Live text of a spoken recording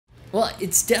Well,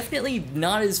 it's definitely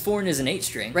not as foreign as an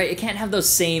 8-string, right? It can't have those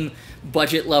same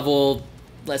budget level,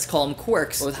 let's call them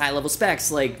quirks, with high level specs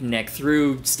like neck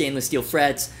through, stainless steel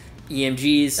frets,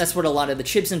 EMGs. That's what a lot of the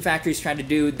chips in factories try to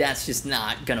do. That's just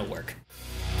not gonna work.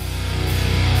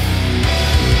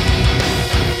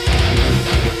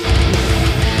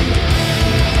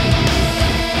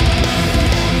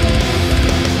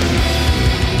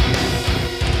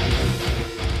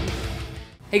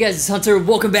 Hey guys, it's Hunter.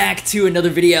 Welcome back to another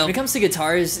video. When it comes to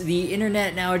guitars, the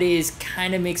internet nowadays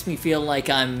kind of makes me feel like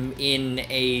I'm in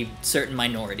a certain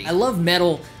minority. I love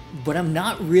metal, but I'm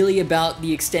not really about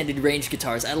the extended range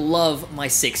guitars. I love my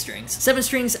 6 strings. 7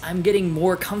 strings I'm getting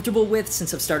more comfortable with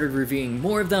since I've started reviewing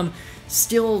more of them.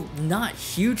 Still not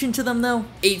huge into them though.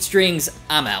 8 strings,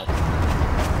 I'm out.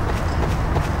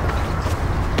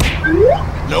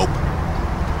 Nope.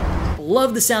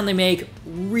 Love the sound they make,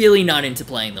 really not into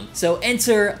playing them. So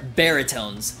enter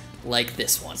baritones, like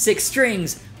this one. 6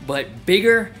 strings, but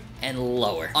bigger and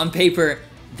lower. On paper,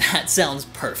 that sounds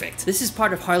perfect. This is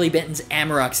part of Harley Benton's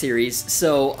Amarok series,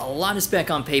 so a lot of spec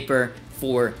on paper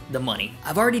for the money.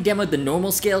 I've already demoed the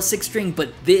normal scale 6 string,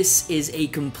 but this is a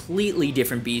completely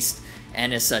different beast,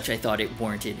 and as such I thought it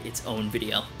warranted its own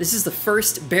video. This is the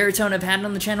first baritone I've had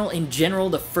on the channel, in general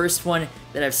the first one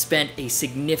that I've spent a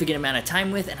significant amount of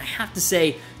time with, and I have to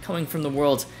say, coming from the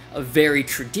world of very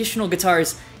traditional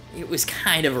guitars, it was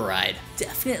kind of a ride.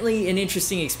 Definitely an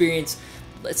interesting experience.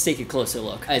 Let's take a closer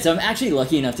look. Alright, so I'm actually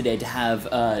lucky enough today to have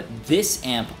this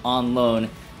amp on loan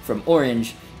from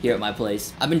Orange here at my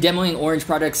place. I've been demoing Orange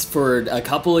products for a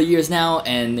couple of years now,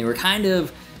 and they were kind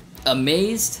of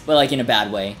amazed, but like in a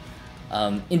bad way.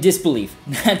 In disbelief,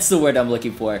 that's the word I'm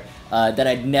looking for, that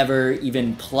I'd never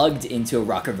even plugged into a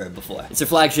Rockerverb before. It's a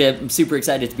flagship. I'm super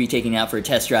excited to be taking it out for a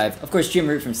test drive. Of course, Jim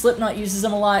Root from Slipknot uses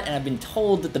them a lot, and I've been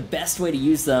told that the best way to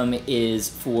use them is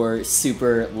for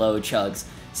super low chugs.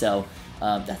 So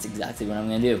that's exactly what I'm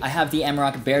gonna do. I have the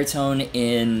Amarok baritone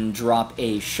in drop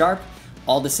A sharp.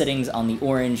 All the settings on the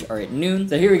Orange are at noon.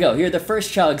 So here we go. Here are the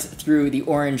first chugs through the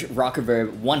Orange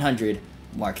Rockerverb 100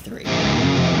 Mark III.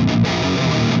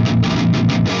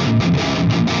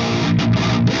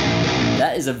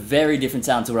 That is a very different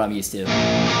sound to what I'm used to.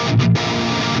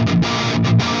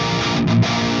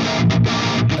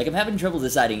 Like, I'm having trouble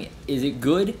deciding, is it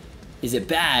good, is it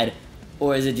bad,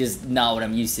 or is it just not what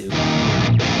I'm used to?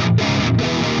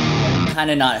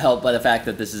 Kinda not helped by the fact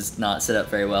that this is not set up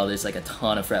very well. There's like a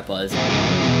ton of fret buzz.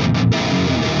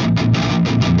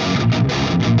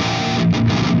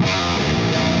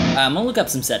 I'm gonna look up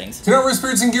some settings. Tower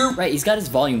spirits and gear. Right, he's got his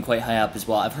volume quite high up as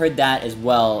well. I've heard that as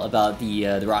well about the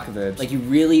Rockerverbs. Like, you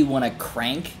really want to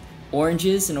crank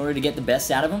Oranges in order to get the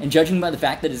best out of them. And judging by the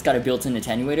fact that it's got a built-in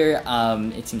attenuator,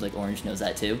 it seems like Orange knows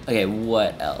that too. Okay,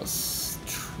 what else?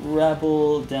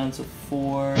 Treble down to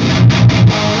 4.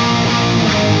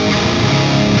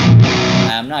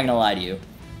 I'm not gonna lie to you.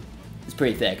 It's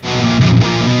pretty thick.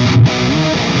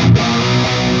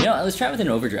 You know, let's try it with an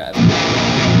overdrive.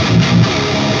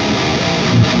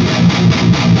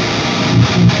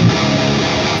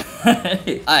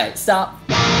 Alright, stop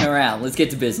f***ing around. Let's get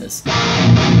to business.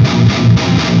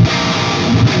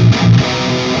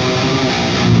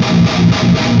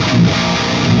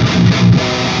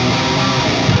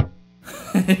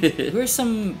 Who are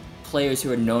some players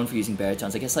who are known for using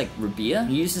baritones? I guess like Rabia?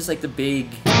 He uses like the big...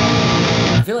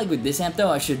 I feel like with this amp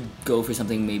though, I should go for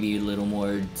something maybe a little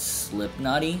more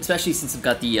Slipknot-y, especially since I've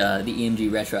got the EMG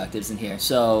retroactives in here.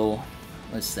 So,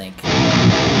 let's think.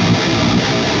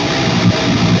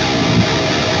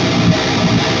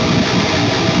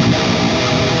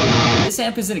 This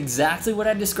amp isn't exactly what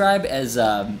I'd describe as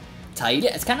tight.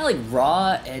 Yeah, it's kind of like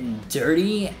raw and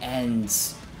dirty and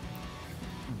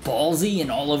ballsy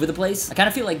and all over the place. I kind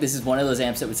of feel like this is one of those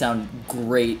amps that would sound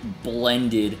great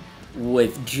blended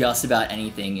with just about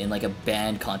anything in like a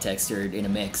band context or in a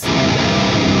mix.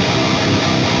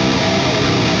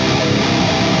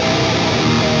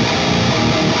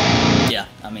 Yeah,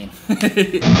 I mean.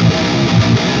 You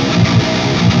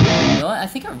know what? I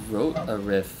think I wrote a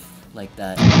riff like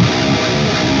that.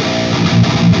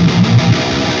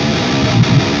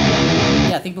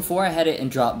 Yeah, I think before I had it in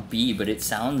drop B, but it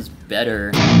sounds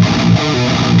better.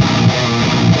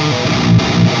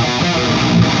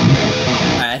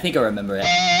 Alright, I think I remember it.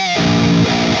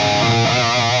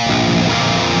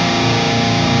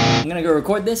 I'm gonna go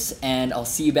record this, and I'll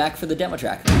see you back for the demo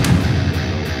track.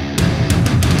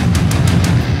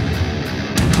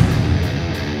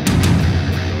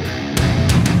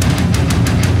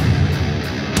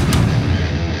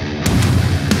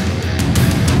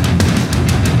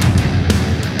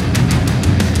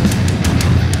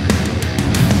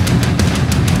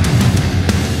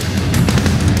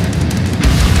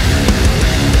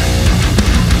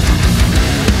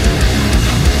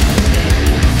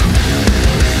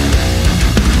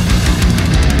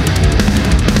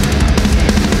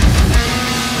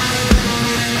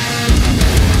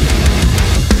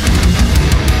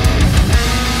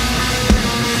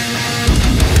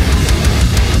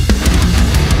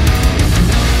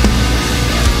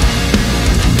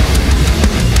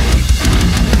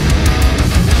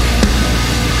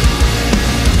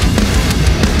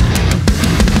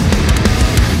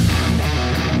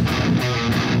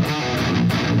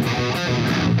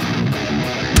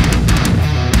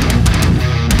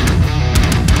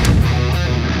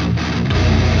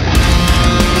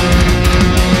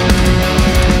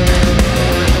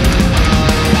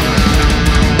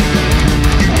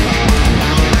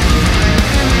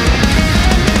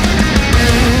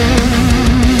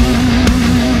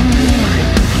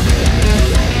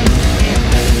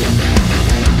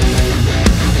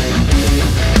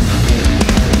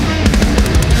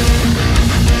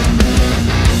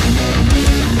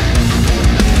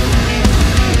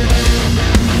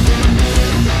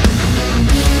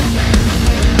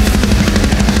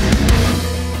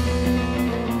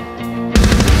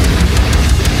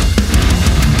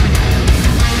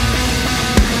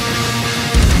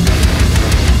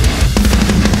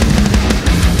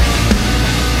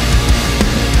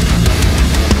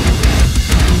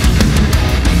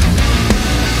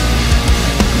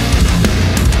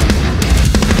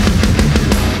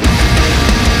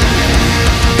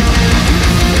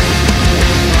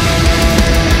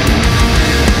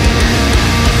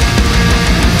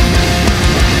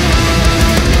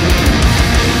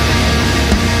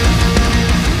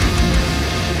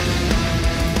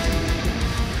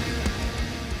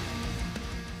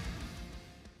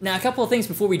 Now, a couple of things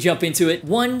before we jump into it.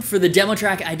 One, for the demo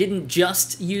track, I didn't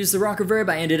just use the Rockerverb.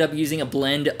 I ended up using a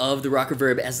blend of the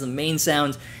Rockerverb as the main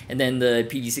sound, and then the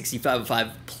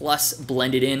PD6505 Plus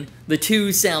blended in. The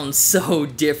two sound so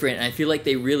different, and I feel like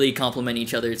they really complement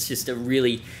each other. It's just a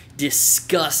really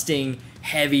disgusting,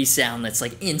 heavy sound that's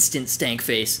like instant stank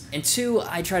face. And two,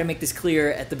 I try to make this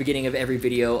clear at the beginning of every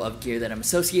video of gear that I'm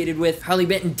associated with. Harley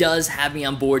Benton does have me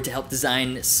on board to help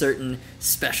design certain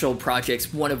special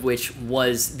projects, one of which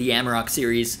was the Amarok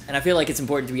series, and I feel like it's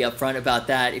important to be upfront about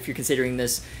that. If you're considering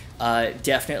this,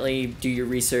 definitely do your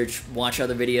research, watch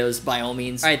other videos, by all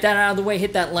means. All right, that out of the way,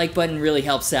 hit that like button, really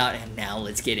helps out, and now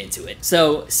let's get into it.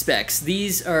 So, specs.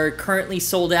 These are currently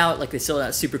sold out, like they sold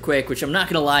out super quick, which I'm not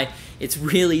gonna lie, it's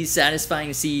really satisfying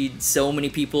to see so many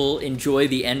people enjoy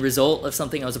the end result of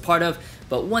something I was a part of,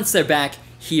 but once they're back,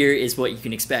 here is what you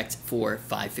can expect for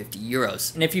 550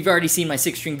 euros. And if you've already seen my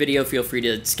 6-string video, feel free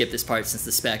to skip this part since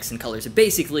the specs and colors are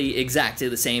basically exactly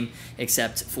the same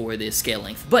except for the scale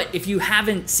length. But if you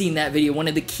haven't seen that video, one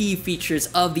of the key features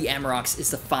of the Amaroks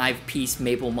is the 5-piece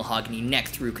maple mahogany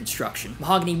neck-through construction.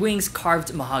 Mahogany wings,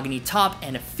 carved mahogany top,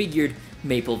 and a figured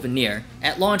maple veneer.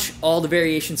 At launch, all the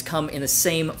variations come in the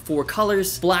same 4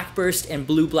 colors: Blackburst and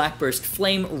Blue Blackburst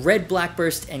Flame, Red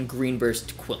Blackburst, and Green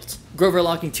Burst Quilt. Grover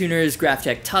locking tuners,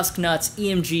 Graphtec Tusk nuts,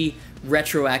 EMG,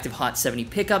 retroactive Hot 70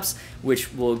 pickups,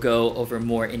 which we'll go over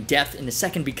more in depth in a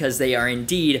second because they are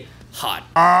indeed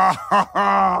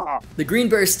hot. The Green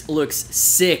Burst looks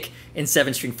sick in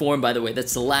 7-string form, by the way.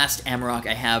 That's the last Amarok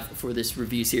I have for this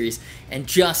review series, and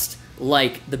just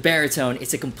like the Baritone,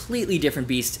 it's a completely different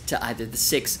beast to either the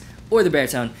 6 or the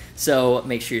Baritone, so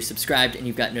make sure you're subscribed and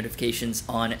you've got notifications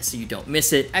on so you don't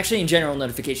miss it. Actually, in general,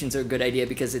 notifications are a good idea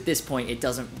because at this point, it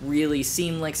doesn't really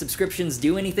seem like subscriptions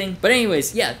do anything. But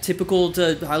anyways, yeah, typical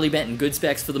to Harley Benton, good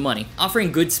specs for the money.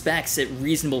 Offering good specs at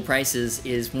reasonable prices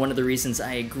is one of the reasons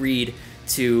I agreed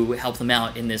to help them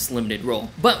out in this limited role.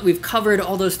 But we've covered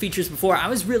all those features before. I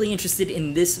was really interested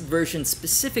in this version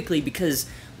specifically because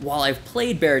while I've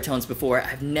played baritones before,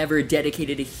 I've never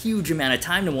dedicated a huge amount of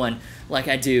time to one like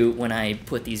I do when I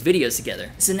put these videos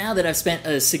together. So now that I've spent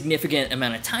a significant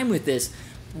amount of time with this,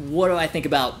 what do I think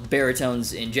about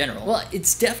baritones in general? Well,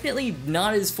 it's definitely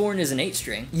not as foreign as an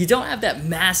 8-string. You don't have that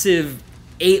massive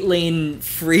 8-lane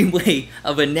freeway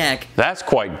of a neck. That's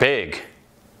quite big.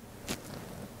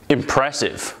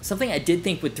 Impressive. Something I did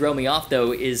think would throw me off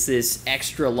though is this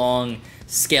extra long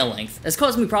scale length. That's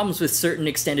caused me problems with certain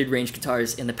extended range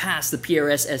guitars in the past. The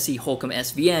PRS SE Holcomb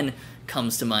SVN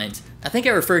comes to mind. I think I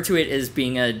refer to it as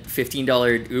being a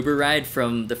 $15 Uber ride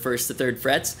from the 1st to 3rd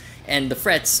frets, and the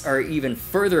frets are even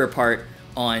further apart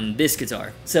on this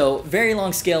guitar. So very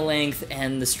long scale length,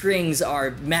 and the strings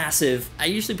are massive. I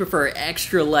usually prefer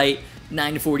extra light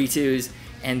 9-42s,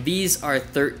 and these are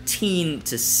 13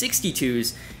 to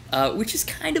 62s, which is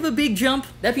kind of a big jump.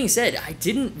 That being said, I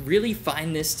didn't really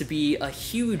find this to be a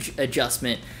huge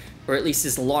adjustment, or at least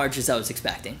as large as I was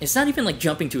expecting. It's not even like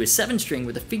jumping to a 7-string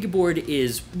where the fingerboard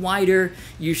is wider,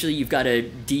 usually you've got a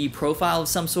D profile of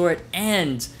some sort,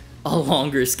 and a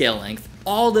longer scale length.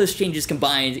 All those changes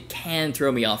combined can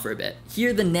throw me off for a bit.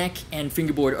 Here the neck and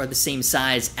fingerboard are the same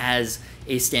size as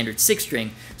a standard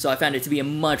 6-string, so I found it to be a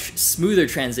much smoother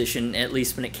transition, at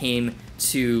least when it came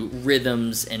to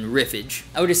rhythms and riffage.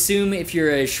 I would assume if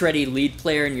you're a shreddy lead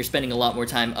player and you're spending a lot more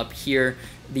time up here,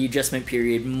 the adjustment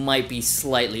period might be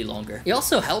slightly longer. It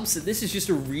also helps that this is just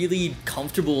a really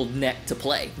comfortable neck to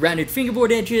play. Rounded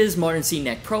fingerboard edges, modern C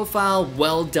neck profile,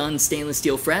 well done stainless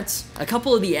steel frets. A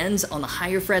couple of the ends on the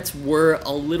higher frets were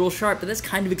a little sharp, but that's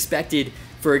kind of expected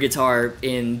for a guitar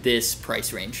in this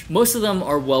price range. Most of them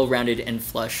are well rounded and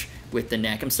flush with the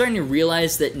neck. I'm starting to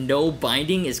realize that no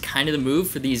binding is kind of the move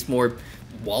for these more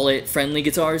wallet-friendly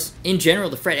guitars. In general,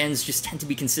 the fret ends just tend to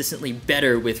be consistently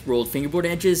better with rolled fingerboard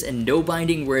edges and no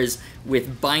binding, whereas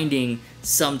with binding,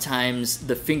 sometimes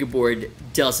the fingerboard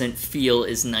doesn't feel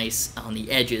as nice on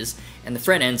the edges, and the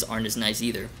fret ends aren't as nice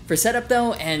either. For setup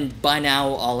though, and by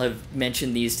now I'll have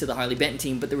mentioned these to the Harley Benton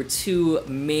team, but there were 2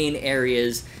 main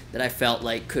areas that I felt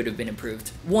like could have been improved.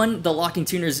 One, the locking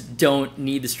tuners don't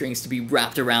need the strings to be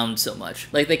wrapped around so much.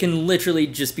 Like, they can literally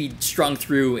just be strung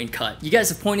through and cut. You guys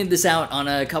have pointed this out on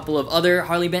a couple of other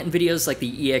Harley Benton videos, like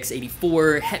the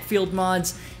EX84 Hetfield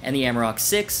mods and the Amarok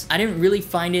 6. I didn't really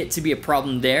find it to be a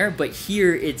problem there, but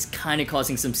here it's kind of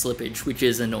causing some slippage, which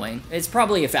is annoying. It's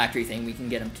probably a factory thing, we can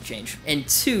get them to change. And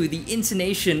 2, the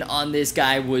intonation on this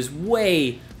guy was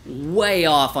way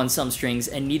off on some strings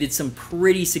and needed some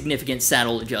pretty significant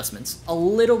saddle adjustments. A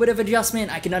little bit of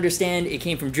adjustment I can understand, it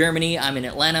came from Germany, I'm in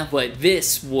Atlanta, but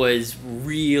this was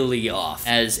really off,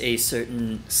 as a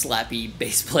certain slappy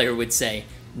bass player would say.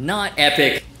 Not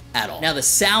epic, at all. Now the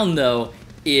sound though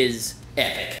is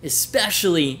epic,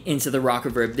 especially into the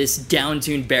Rockerverb. This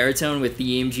down-tuned baritone with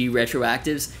the EMG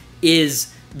retroactives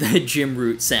is the gym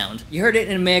root sound. You heard it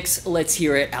in a mix, let's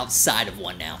hear it outside of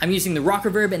one now. I'm using the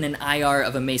Rockerverb and an IR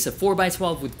of a Mesa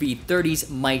 4x12 with V30s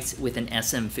mic'd with an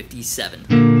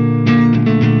SM57.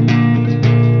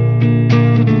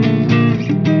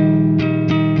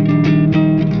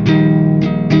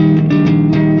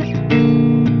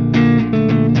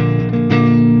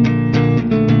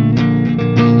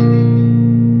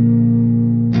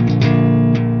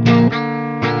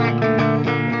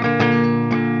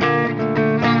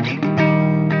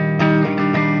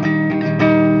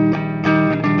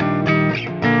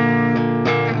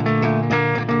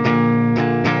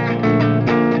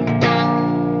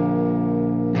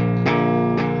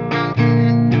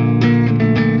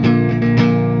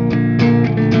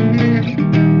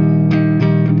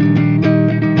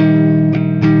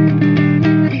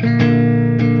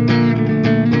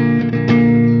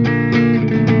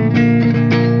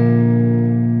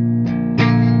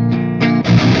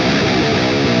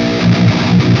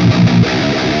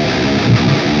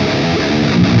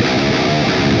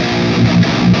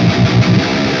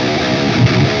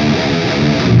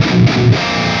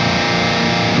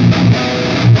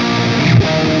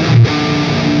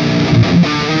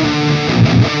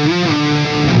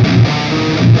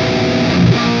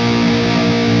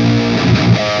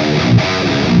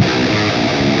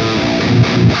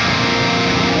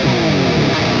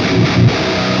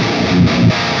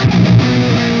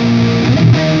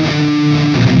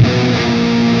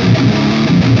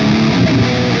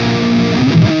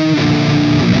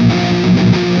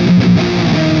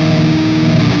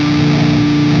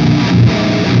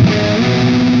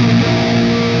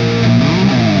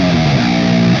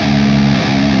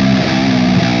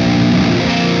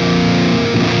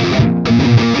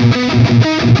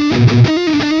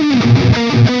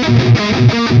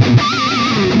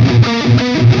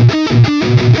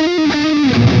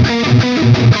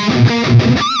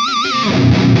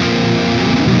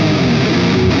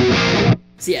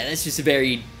 So yeah, that's just a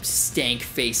very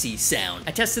stank-facey sound.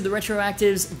 I tested the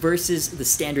retroactives versus the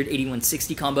standard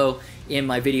 8160 combo in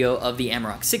my video of the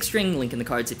Amarok 6-string, link in the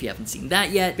cards if you haven't seen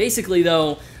that yet. Basically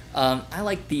though, I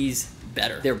like these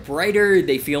better. They're brighter,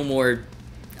 they feel more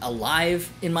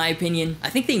alive in my opinion. I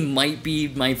think they might be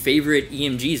my favorite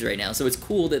EMGs right now, so it's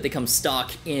cool that they come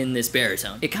stock in this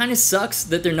baritone. It kind of sucks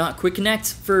that they're not quick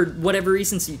connect for whatever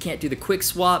reason, so you can't do the quick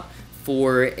swap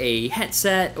for a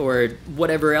headset or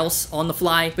whatever else on the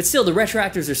fly. But still, the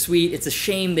retroactives are sweet. It's a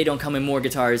shame they don't come in more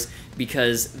guitars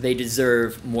because they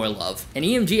deserve more love. And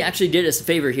EMG actually did us a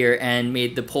favor here and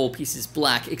made the pole pieces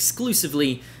black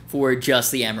exclusively for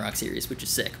just the Amarok series, which is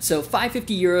sick. So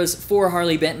 550 euros for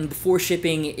Harley Benton before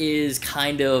shipping is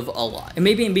kind of a lot. And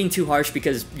maybe I'm being too harsh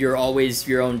because you're always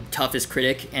your own toughest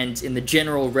critic, and in the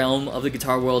general realm of the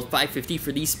guitar world, 550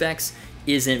 for these specs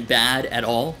isn't bad at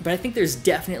all, but I think there's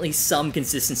definitely some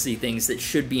consistency things that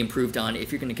should be improved on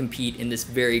if you're going to compete in this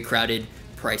very crowded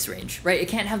price range, right? It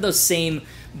can't have those same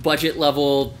budget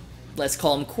level, let's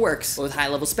call them quirks, with high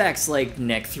level specs like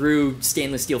neck through,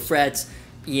 stainless steel frets,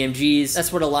 EMGs.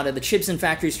 That's what a lot of the chips and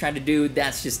factories try to do.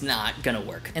 That's just not gonna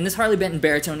work. And this Harley Benton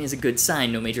baritone is a good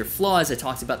sign. No major flaws. I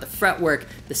talked about the fretwork.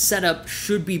 The setup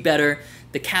should be better.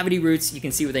 The cavity roots, you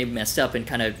can see where they messed up and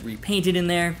kind of repainted in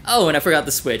there. Oh, and I forgot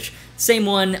the switch. Same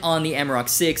one on the Amarok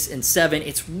 6 and 7.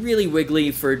 It's really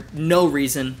wiggly for no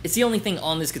reason. It's the only thing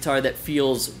on this guitar that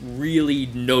feels really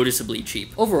noticeably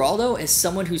cheap. Overall though, as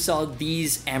someone who saw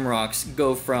these Amaroks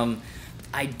go from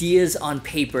ideas on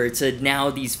paper to now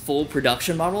these full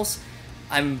production models,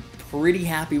 I'm pretty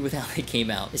happy with how they came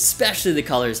out, especially the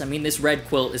colors. I mean, this red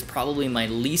quilt is probably my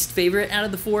least favorite out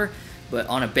of the four, but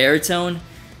on a baritone,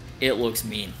 it looks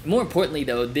mean. More importantly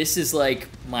though, this is like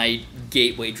my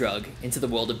gateway drug into the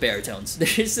world of baritones.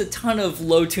 There's a ton of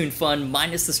low-tune fun,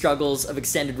 minus the struggles of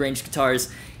extended range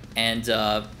guitars, and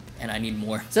I need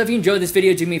more. So if you enjoyed this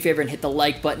video, do me a favor and hit the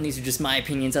like button. These are just my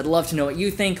opinions. I'd love to know what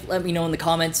you think. Let me know in the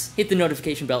comments. Hit the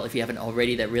notification bell if you haven't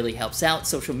already. That really helps out.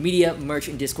 Social media, merch,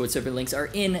 and Discord server links are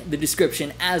in the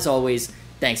description. As always,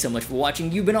 thanks so much for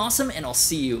watching. You've been awesome, and I'll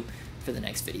see you for the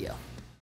next video.